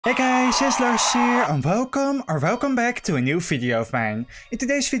Hey guys, ItsLars here and welcome back to a new video of mine. In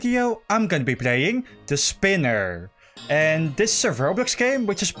today's video, I'm gonna be playing The Spinner. And this is a Roblox game,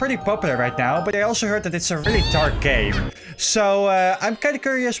 which is pretty popular right now, but I also heard that it's a really dark game. So I'm kind of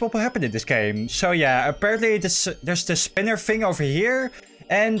curious what will happen in this game. So yeah, apparently there's the spinner thing over here,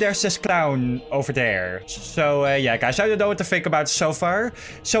 and there's this clown over there. So yeah guys, I don't know what to think about so far.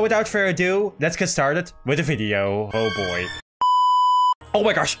 So without further ado, let's get started with the video. Oh boy. Oh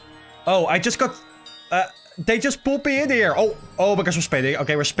my gosh. Oh, I just got... they just pulled me in here. Oh my gosh, we're spinning.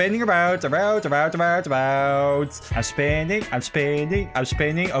 Okay, we're spinning around. I'm spinning.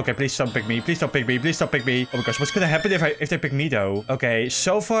 Okay, please don't pick me. Please don't pick me. Oh my gosh, what's gonna happen if they pick me though? Okay,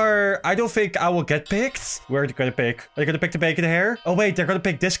 so far, I don't think I will get picked. Where are they gonna pick? Are they gonna pick the bacon hair? Oh wait, they're gonna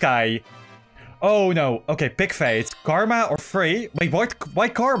pick this guy. Oh no. Okay, pick fate. Karma or free? Wait, what? Why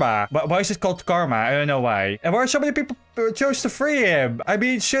karma? Why is it called karma? I don't know why. And why are so many people chose to free him? I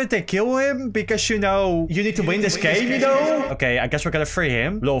mean, should they kill him? Because, you know, you need to win this game, you know? Okay, I guess we're gonna free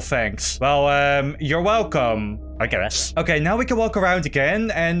him. Lol, thanks. Well, you're welcome, I guess. Okay, now we can walk around again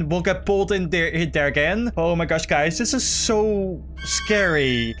and we'll get pulled in there again. Oh my gosh, guys, this is so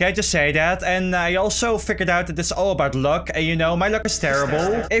scary. Can I just say that? And I also figured out that it's all about luck. And you know, my luck is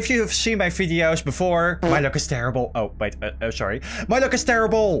terrible. If you've seen my videos before, my luck is terrible. Oh, wait, sorry. My luck is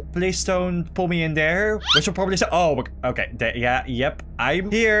terrible. Please don't pull me in there. Which will probably say, oh, okay. Yep. I'm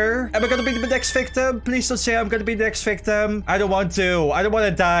here. Am I gonna be the next victim? Please don't say I'm gonna be the next victim. I don't want to. I don't want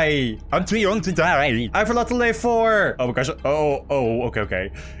to die. I'm too young to die. I have a lot to live for. Oh my gosh.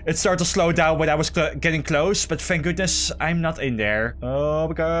 Okay. It started to slow down when I was getting close, but thank goodness I'm not in there. Oh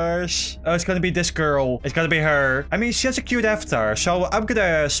my gosh. Oh, it's gonna be this girl. It's gonna be her. I mean, she has a cute avatar, so I'm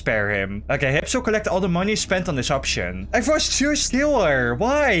gonna spare him. Okay, Hips will collect all the money spent on this option. I forced to steal her.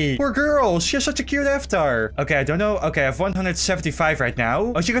 Why? Poor girl. She has such a cute avatar. Okay, I don't know. Okay, I have 175 right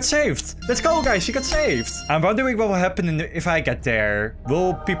now. Oh, she got saved. Let's go, guys. She got saved. I'm wondering what will happen if I get there.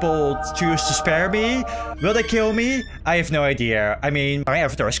 Will people choose to spare me? Will they kill me? I have no idea. I mean, my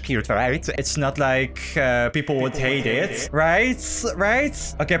avatar is cute, right? It's not like people would hate it, right?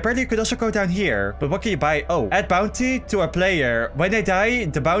 Okay, apparently you could also go down here. But what can you buy? Oh, add bounty to a player. When they die,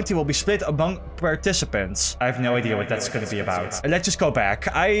 the bounty will be split among participants. I have no idea what that's going to be about. Let's just go back.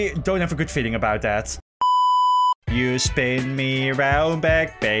 I don't have a good feeling about that. You spin me round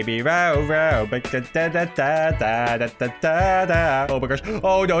back, baby, round back, da. Oh my gosh.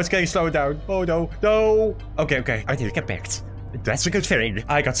 Oh no, it's getting slowed down. Oh no. Okay. I didn't get picked. That's a good feeling.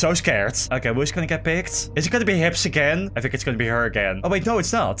 I got so scared. Okay, who's gonna get picked? Is it gonna be Hips again? I think it's gonna be her again. Oh wait, no,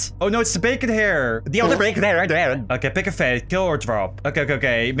 it's not. Oh no, it's the bacon hair. The other bacon hair right there. Okay, pick a fate. Kill or drop.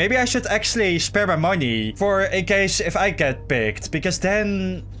 Okay. Maybe I should actually spare my money for in case if I get picked, because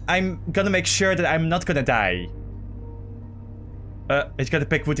then I'm gonna make sure that I'm not gonna die. He's gonna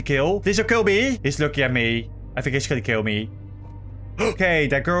pick who to kill. Please don't kill me. He's looking at me. I think he's gonna kill me. Okay,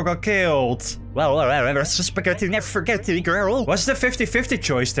 that girl got killed. Well, spaghetti, never forget the girl. What's the 50-50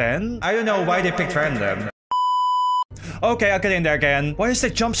 choice then? I don't know why they picked random. Okay, I'll get in there again. Why does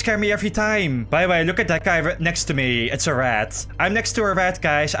that jump scare me every time? By the way, look at that guy next to me. It's a rat. I'm next to a rat,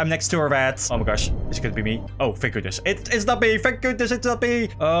 guys. I'm next to a rat. Oh my gosh. It's gonna be me. Oh, thank goodness. It's not me. Thank goodness it's not me.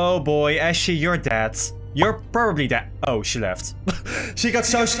 Oh boy, Ashley, you're dead. You're probably dead. Oh, she left. She got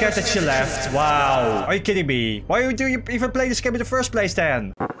so scared that she left. Wow. Are you kidding me? Why do you even play this game in the first place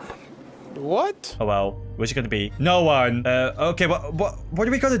then? What? Oh well, where's it gonna be? No one. Okay, what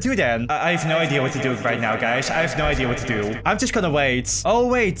are we gonna do then? I have no idea what to do right now, guys. I have no idea what to do. I'm just gonna wait. Oh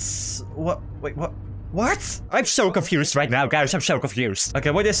wait, what? Wait, what? What? I'm so confused right now, guys. I'm so confused.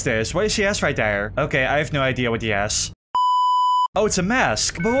 Okay, what is this? What does she has right there? Okay, I have no idea what he has. Oh, it's a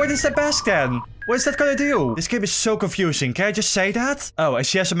mask. But what is that mask then? What is that gonna do? This game is so confusing. Can I just say that? Oh, and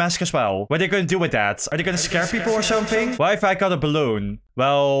she has a mask as well. What are they gonna do with that? Are they gonna scare people or something? Why if I got a balloon?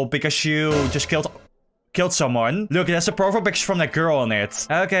 Well, because you just killed someone. Look, there's a profile picture from that girl on it.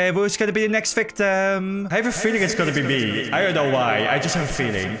 Okay, who's gonna be the next victim? I have a feeling it's gonna be me. I don't know why. I just have a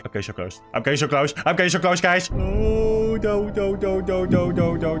feeling. Okay, so close. I'm getting so close. I'm getting so close, guys. Oh, no.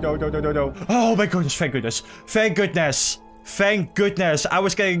 Oh my goodness, thank goodness. Thank goodness, I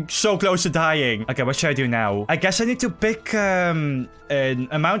was getting so close to dying. Okay, what should I do now? I guess I need to pick an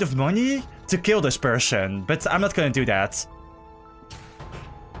amount of money to kill this person, but I'm not gonna do that.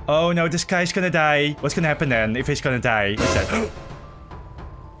 Oh no, this guy's gonna die. What's gonna happen then if he's gonna die? What's that?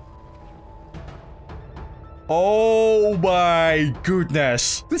 Oh my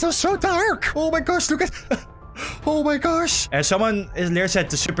goodness. This is so dark. Oh my gosh, look at... Oh my gosh. And someone literally said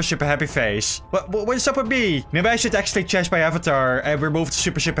the super happy face. What is up with me? Maybe I should actually change my avatar and remove the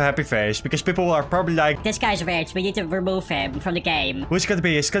super happy face. Because people are probably like, this guy's rich. We need to remove him from the game. Who's it gonna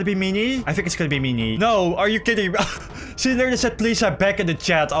be? Is it gonna be Mini? I think it's gonna be Mini. No, are you kidding? She literally said, please, I'm back in the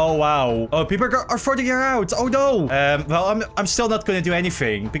chat. Oh, wow. Oh, people are voting her out. Oh, no. Well, I'm still not gonna do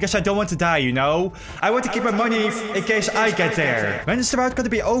anything because I don't want to die, you know? I want to keep my money in case I get there. When is the route gonna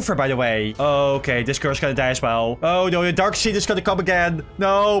be over, by the way? Okay, this girl's gonna die as well. Oh, no, the dark seed is gonna come again.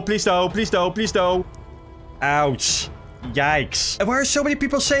 No, please no, please no, please no. Ouch. Yikes. And why are so many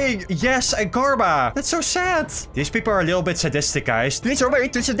people saying yes and karma? That's so sad. These people are a little bit sadistic, guys. These are way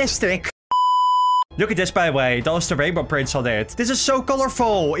too sadistic. Look at this, by the way. That was the rainbow prints on it. This is so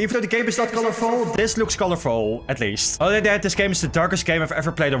colorful. Even though the game is not colorful, this looks colorful, at least. Other than that, this game is the darkest game I've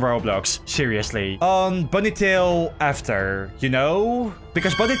ever played on Roblox. Seriously. On Bunnytail after, you know?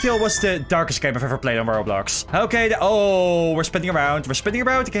 Because Bunnytail was the darkest game I've ever played on Roblox. Okay, oh, we're spinning around. We're spinning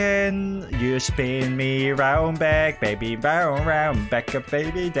around again. You spin me round back, baby, round, back up,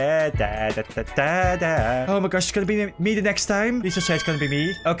 baby, da. Oh my gosh, it's gonna be me the next time. Please just say it's gonna be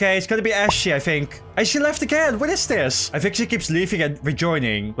me. Okay, it's gonna be Ashley, I think. And she left again. What is this? I think she keeps leaving and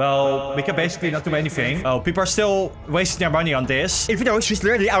rejoining. Well, we can basically not do anything. Oh, people are still wasting their money on this. Even though she's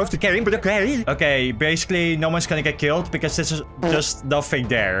literally out of the game, but okay. Okay, basically, no one's gonna get killed because this is just nothing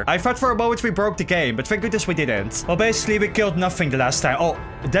there. I thought for a moment we broke the game, but thank goodness we didn't. Well, basically, we killed nothing the last time. Oh,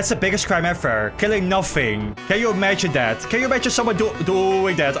 that's the biggest crime ever. Killing nothing. Can you imagine that? Can you imagine someone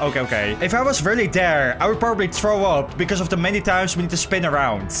doing that? Okay. If I was really there, I would probably throw up because of the many times we need to spin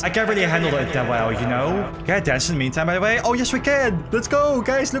around. I can't really handle it that well, you know? Can I dance in the meantime, by the way? Oh, yes, we can. Let's go,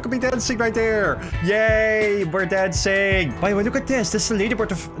 guys. Look at me dancing right there. Yay, we're dancing. By the way, look at this. This is the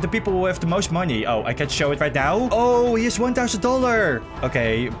leaderboard of the people who have the most money. Oh, I can't show it right now. Oh, he has $1,000.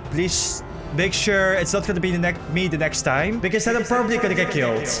 Okay, please make sure it's not gonna be me the next time, because then I'm probably gonna get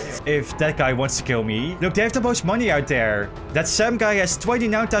killed if that guy wants to kill me. Look, they have the most money out there. That Sam guy has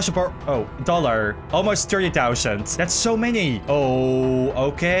 $29,000 almost 30,000. That's so many. Oh,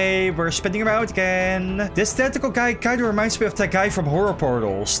 okay, we're spinning around again. This tentacle guy kind of reminds me of that guy from Horror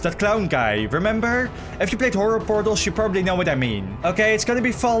Portals, that clown guy. Remember? If you played Horror Portals, you probably know what I mean. Okay, it's gonna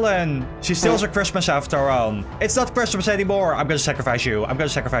be Fallen. She steals her Christmas after all. It's not Christmas anymore. I'm gonna sacrifice you. I'm gonna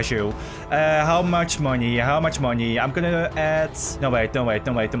sacrifice you. How much money? How much money? I'm gonna add... No, wait.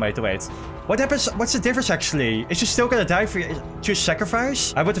 What happens? What's the difference, actually? Is she still gonna die if you choose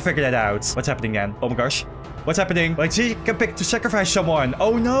sacrifice? I want to figure that out. What's happening then? Oh my gosh. What's happening? Wait, she can pick to sacrifice someone.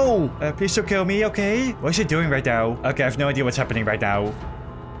 Oh no! Please don't kill me, okay? What is she doing right now? Okay, I have no idea what's happening right now.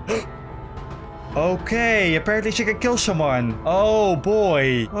 Okay, apparently she can kill someone. Oh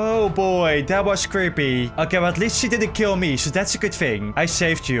boy. Oh boy, that was creepy. Okay, well at least she didn't kill me, so that's a good thing. I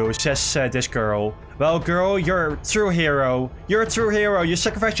saved you, says this girl. Well, girl, you're a true hero. You're a true hero. You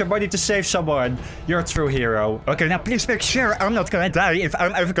sacrificed your money to save someone. You're a true hero. Okay, now please make sure I'm not gonna die if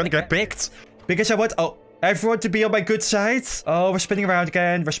I'm ever gonna get picked. Because I want... Oh, everyone to be on my good side. Oh, we're spinning around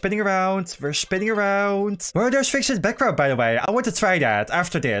again. We're spinning around. We're spinning around. Where are those things in the background, by the way? I want to try that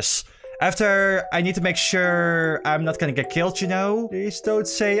after this. After, I need to make sure I'm not gonna get killed, you know? Please don't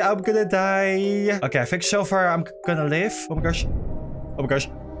say I'm gonna die. Okay, I think so far I'm gonna live. Oh my gosh. Oh my gosh.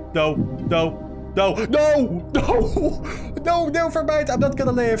 No, never mind. I'm not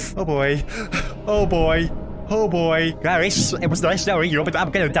gonna live. Oh boy. Oh boy. Oh boy. Guys, it was nice knowing you, but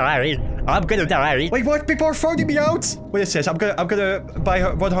I'm gonna die. I'm gonna die. Wait, what? People are voting me out? What is this? I'm gonna buy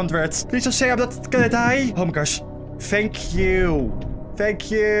 100. Please don't say I'm not gonna die. Oh my gosh. Thank you.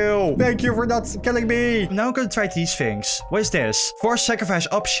 Thank you. Thank you for not killing me. Now I'm gonna try these things. What is this? Forced sacrifice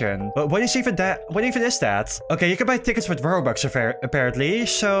option. What is even that? What even is that? Okay, you can buy tickets with Robux apparently.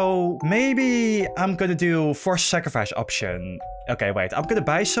 So maybe I'm gonna do forced sacrifice option. Okay, wait. I'm gonna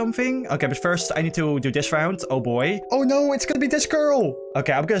buy something. Okay, but first I need to do this round. Oh boy. Oh no, it's gonna be this girl.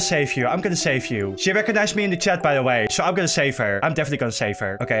 Okay, I'm gonna save you. I'm gonna save you. She recognized me in the chat, by the way. So I'm gonna save her. I'm definitely gonna save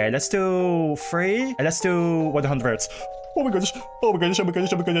her. Okay, let's do 3. And let's do 100. Oh my goodness. Oh my goodness. Oh my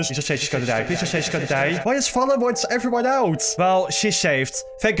goodness. Oh my goodness. Please just say she's gonna die. Please just say she's gonna die. Why is Fallen wants everyone out? Well, she's saved.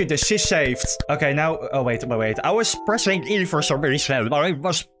 Thank goodness. She's saved. Okay, now... Oh, wait. I was pressing E for some reason. I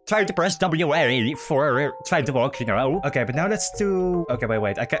was trying to press WA for trying to walk, you know. Okay, but now let's do... Okay,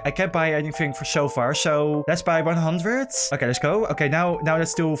 wait. I can't buy anything for so far, so let's buy 100. Okay, let's go. Okay, now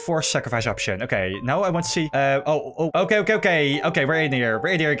let's do forced sacrifice option. Okay, now I want to see... Okay, we're in here. We're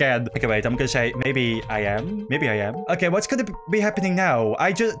in here again. Okay, wait, I'm gonna say maybe I am. Okay, what's gonna be happening now?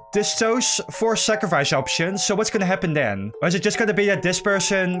 This shows forced sacrifice option, so what's gonna happen then? Or is it just gonna be that this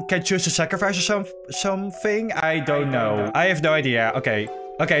person can choose to sacrifice or something? I don't know. I have no idea. Okay.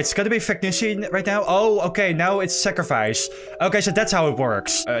 Okay, it's gonna be fake news scene right now. Oh, okay, now it's sacrifice. Okay, so that's how it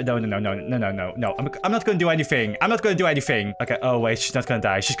works. No. I'm not gonna do anything. I'm not gonna do anything. Okay, oh wait, she's not gonna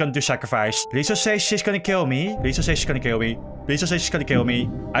die. She's gonna do sacrifice. Please don't say she's gonna kill me. Please don't say she's gonna kill me. Please don't say she's gonna kill me.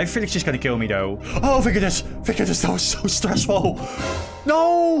 I feel like she's gonna kill me though. Oh, thank goodness. Thank goodness, that was so stressful.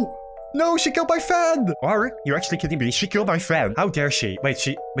 No! No, she killed my friend! Or, you're actually kidding me. She killed my friend. How dare she? Wait,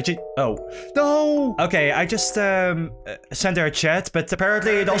 oh. No! Okay, I just, sent her a chat, but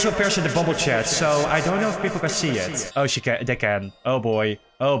apparently it also appears in the bubble chat, so I don't know if people can see it. Oh, they can. Oh boy.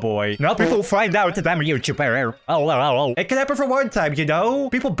 Oh boy. Now people find out that I'm a YouTuber. Oh. It can happen for one time, you know?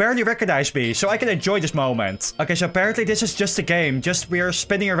 People barely recognize me, so I can enjoy this moment. Okay, so apparently this is just a game. Just we're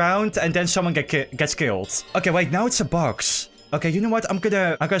spinning around and then someone gets killed. Okay, wait, now it's a box. Okay, you know what? I'm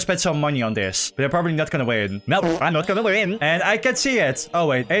gonna spend some money on this, but I'm probably not gonna win. No, I'm not gonna win. And I can see it. Oh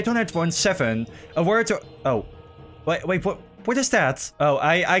wait, 817. A word to. Oh, wait. What is that? Oh,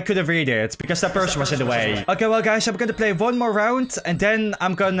 I couldn't read it because that person was in the way. Okay, well guys, I'm gonna play one more round and then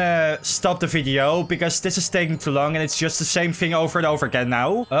I'm gonna stop the video because this is taking too long and it's just the same thing over and over again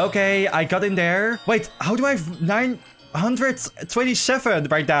now. Okay, I got in there. Wait, how do I have 927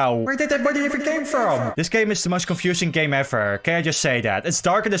 right now? Where did that money even came from? This game is the most confusing game ever. Can I just say that? It's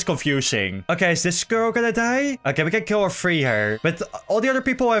dark and it's confusing. Okay, is this girl gonna die? Okay, we can kill or free her. But all the other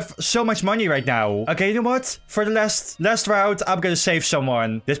people have so much money right now. Okay, you know what? For the last round, I'm gonna save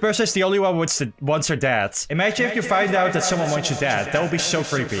someone. This person is the only one who wants her dead. Imagine if you find out that someone wants you dead. That would be so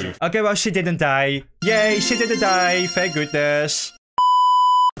creepy. Okay, well, she didn't die. Yay, she didn't die. Thank goodness.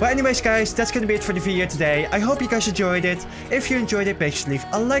 But anyways guys, that's gonna be it for the video today. I hope you guys enjoyed it. If you enjoyed it, make sure to leave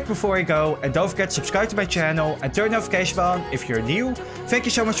a like before you go. And don't forget to subscribe to my channel and turn the notification bell on if you're new. Thank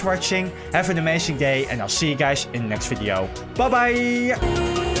you so much for watching. Have an amazing day and I'll see you guys in the next video. Bye bye!